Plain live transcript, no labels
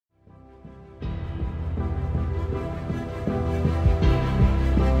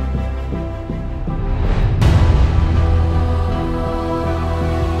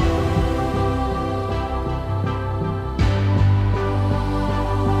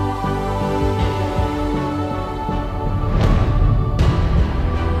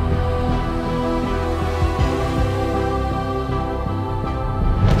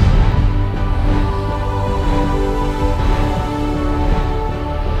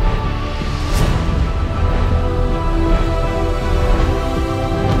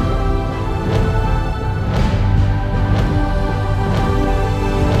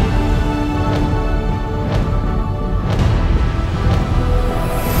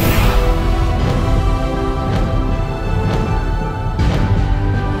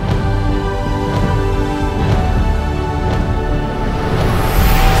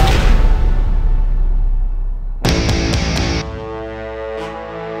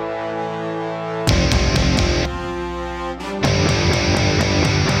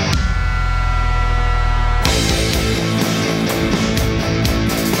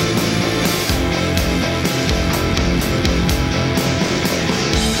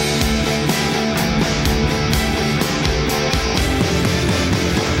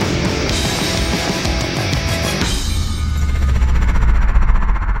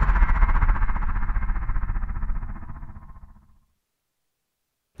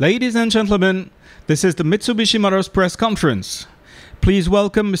Ladies and gentlemen, this is the Mitsubishi Motors press conference. Please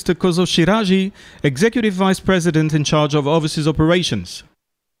welcome Mr. Kozo Shiraji, Executive Vice President in charge of Overseas Operations.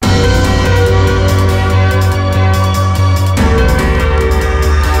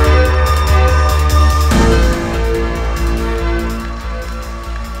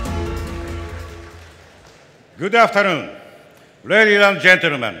 Good afternoon, ladies and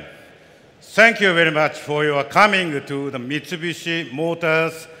gentlemen. Thank you very much for your coming to the Mitsubishi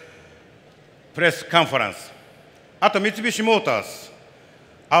Motors press conference. At Mitsubishi Motors,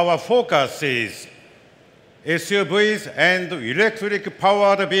 our focus is SUVs and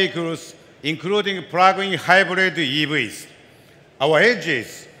electric-powered vehicles, including plug-in hybrid EVs. Our edge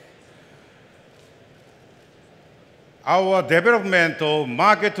is our development of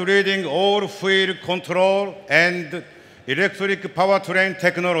market-leading all-wheel control and electric powertrain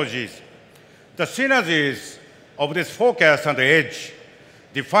technologies. The synergies of this focus and edge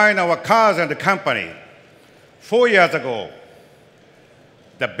define our cars and the company. 4 years ago,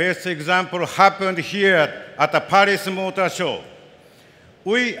 the best example happened here at the Paris Motor Show.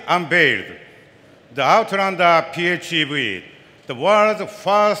 We unveiled the Outlander PHEV, the world's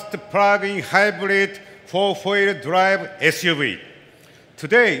first plug-in hybrid four-wheel drive SUV.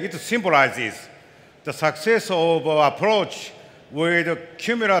 Today, it symbolizes the success of our approach with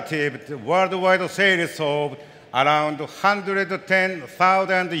cumulative worldwide sales of around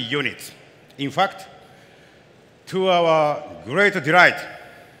 110,000 units. In fact, to our great delight,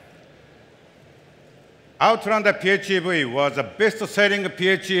 Outlander PHEV was the best-selling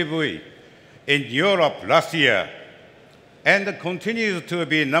PHEV in Europe last year and continues to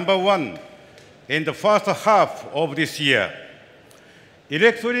be #1 in the first half of this year.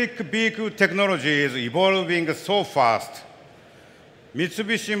 Electric vehicle technology is evolving so fast.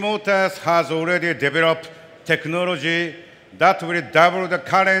 Mitsubishi Motors has already developed technology that will double the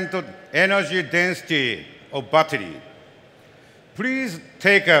current energy density of battery. Please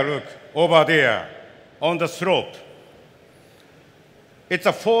take a look over there on the slope. It's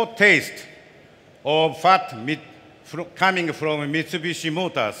a foretaste of what coming from Mitsubishi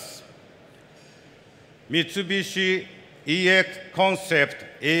Motors. Mitsubishi EX concept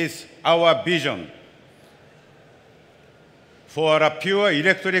is our vision for a pure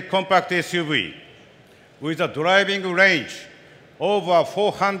electric compact SUV with a driving range over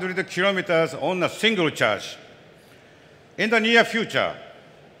 400 kilometers on a single charge. In the near future,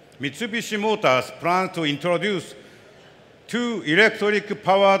 Mitsubishi Motors plans to introduce 2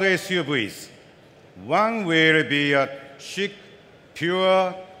 electric-powered SUVs. One will be a chic,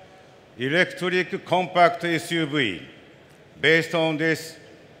 pure electric compact SUV based on this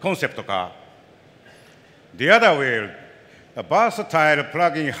concept car. The other will a versatile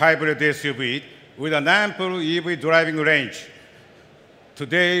plug-in hybrid SUV with an ample EV driving range.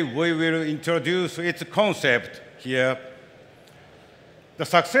 Today, we will introduce its concept here. The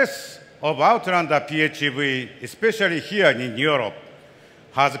success of Outlander PHEV, especially here in Europe,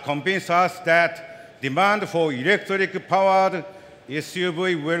 has convinced us that demand for electric-powered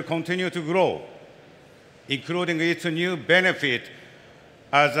SUV will continue to grow, including its new benefit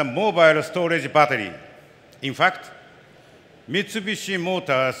as a mobile storage battery. In fact, Mitsubishi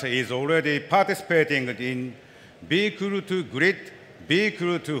Motors is already participating in vehicle-to-grid,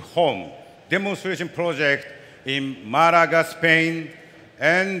 vehicle-to-home demonstration project in Malaga, Spain,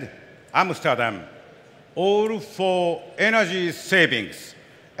 and Amsterdam, all for energy savings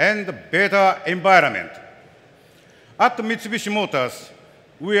and better environment. At Mitsubishi Motors,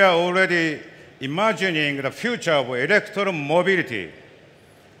 we are already imagining the future of electromobility.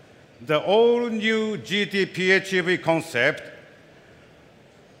 The all-new GT-PHEV concept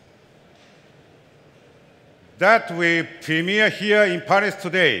that we premiere here in Paris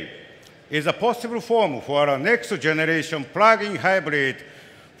today is a possible form for our next-generation plug-in hybrid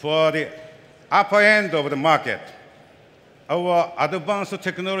for the upper end of the market. Our advanced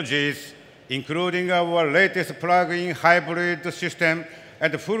technologies, including our latest plug-in hybrid system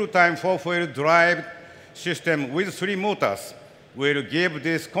and full-time four-wheel drive system with 3 motors, will give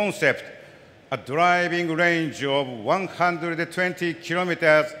this concept a driving range of 120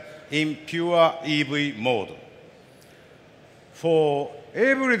 kilometers in pure EV mode. For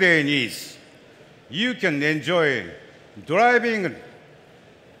everyday needs, you can enjoy driving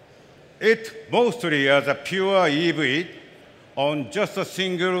it mostly as a pure EV on just a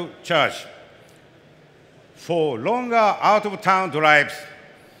single charge. For longer out-of-town drives,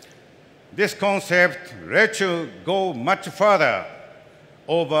 this concept lets you go much further,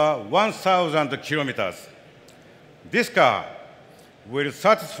 over 1,000 kilometers. This car will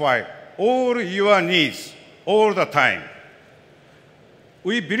satisfy all your needs all the time.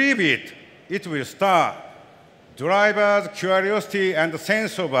 We believe it will stir drivers' curiosity and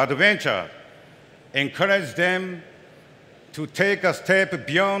sense of adventure, encourage them to take a step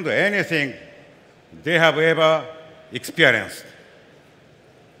beyond anything they have ever experienced.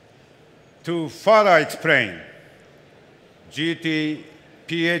 To further explain GT-PHEV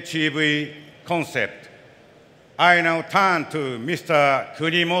concept, I now turn to Mr.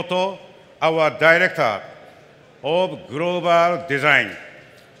 Kunimoto, our Director of Global Design.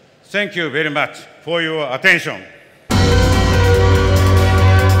 Thank you very much for your attention.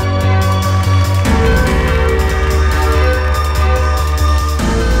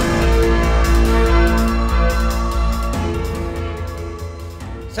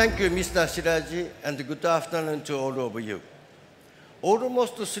 Thank you, Mr. Shiraji, and good afternoon to all of you.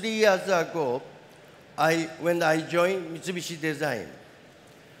 Almost 3 years ago, when I joined Mitsubishi Design,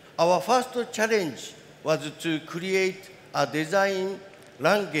 our first challenge was to create a design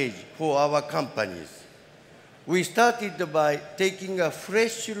language for our companies. We started by taking a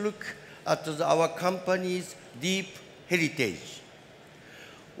fresh look at our company's deep heritage,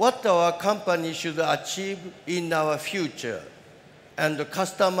 what our company should achieve in our future, and the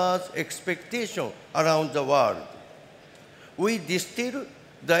customers' expectations around the world. We distilled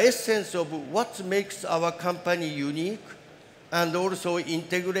the essence of what makes our company unique and also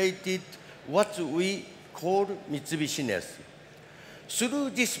integrated what we call Mitsubishiness. Through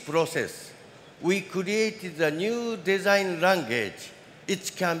this process, we created a new design language.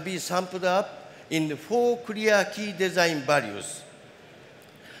 It can be summed up in 4 clear key design values: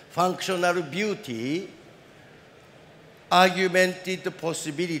 functional beauty, argumented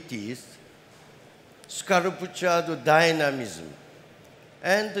possibilities, sculptured dynamism,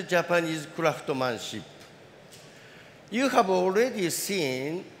 and Japanese craftsmanship. You have already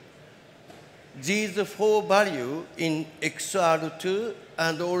seen these 4 values in XR2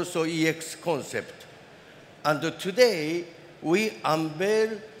 and also EX concept. And today, we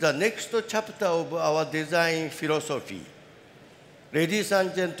unveil the next chapter of our design philosophy. Ladies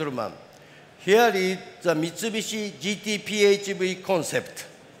and gentlemen, here is the Mitsubishi GT-PHEV concept.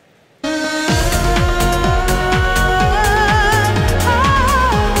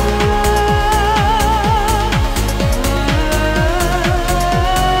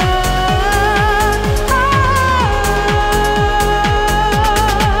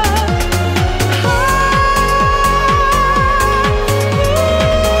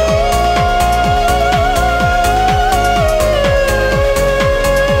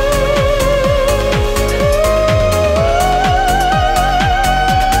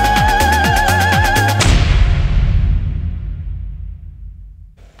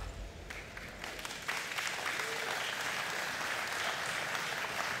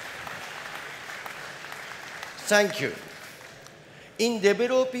 Thank you. In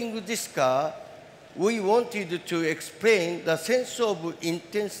developing this car, we wanted to explain the sense of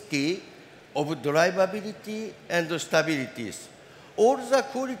intensity, of drivability, and stabilities, all the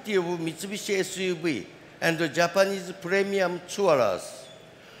quality of Mitsubishi SUV and the Japanese premium tourers.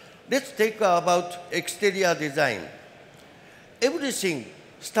 Let's take about exterior design. Everything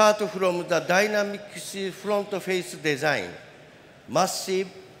starts from the dynamic front face design, massive,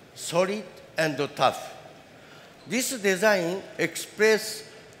 solid, and tough. This design expresses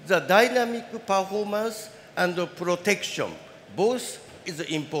the dynamic performance and the protection. Both is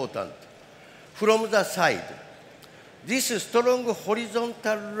important. From the side, this strong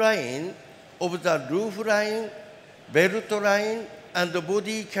horizontal line of the roof line, belt line, and the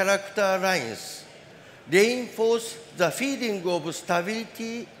body character lines reinforce the feeling of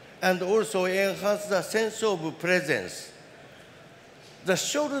stability and also enhance the sense of presence. The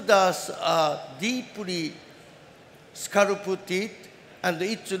shoulders are deeply sculpted, and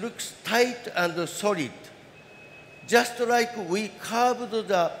it looks tight and solid, just like we carved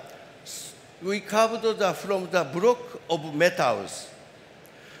from the block of metals.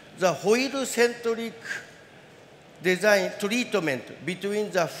 The wheel-centric design treatment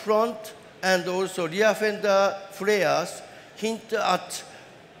between the front and also rear fender flares hint at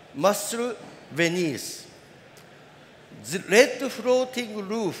muscle veneers. The red floating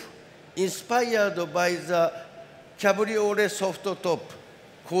roof, inspired by the cabriolet soft top,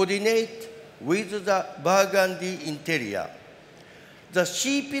 coordinate with the burgundy interior. The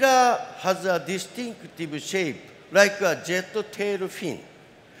C-pillar has a distinctive shape, like a jet tail fin.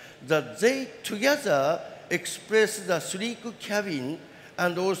 They together express the sleek cabin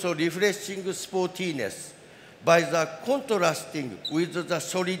and also refreshing sportiness by the contrasting with the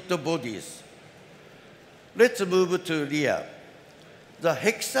solid bodies. Let's move to rear. The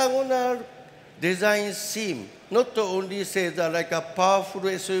hexagonal design theme not only says like a powerful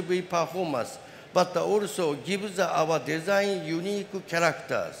SUV performance, but also gives our design unique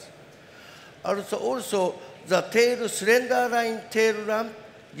characters. Also the slender line tail lamp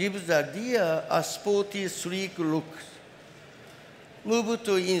gives the rear a sporty, sleek look. Move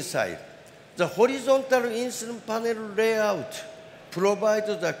to inside. The horizontal instrument panel layout provides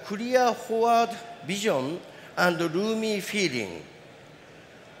a clear forward vision and roomy feeling.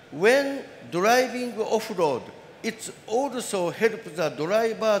 When driving off-road, it also helps the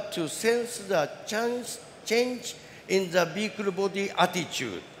driver to sense the change in the vehicle body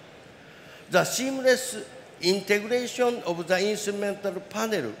attitude. The seamless integration of the instrumental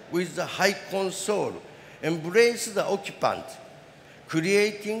panel with the high console embraces the occupant,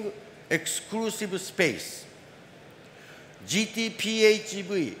 creating exclusive space.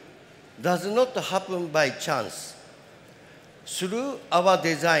 GT-PHEV does not happen by chance. Through our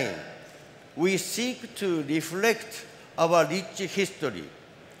design, we seek to reflect our rich history,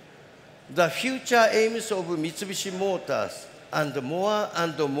 the future aims of Mitsubishi Motors, and more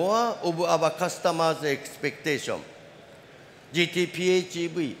of our customers' expectation.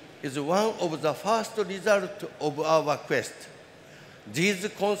 GT-PHEV is one of the first results of our quest. These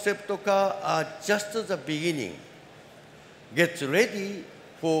concept cars are just the beginning. Get ready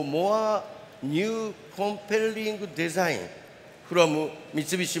for more new compelling design from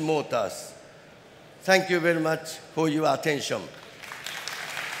Mitsubishi Motors. Thank you very much for your attention.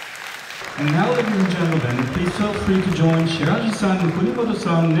 And now, ladies and gentlemen, please feel free to join Shiraji-san and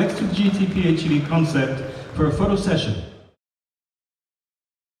Kunimoto-san next to GT-PHEV Concept for a photo session.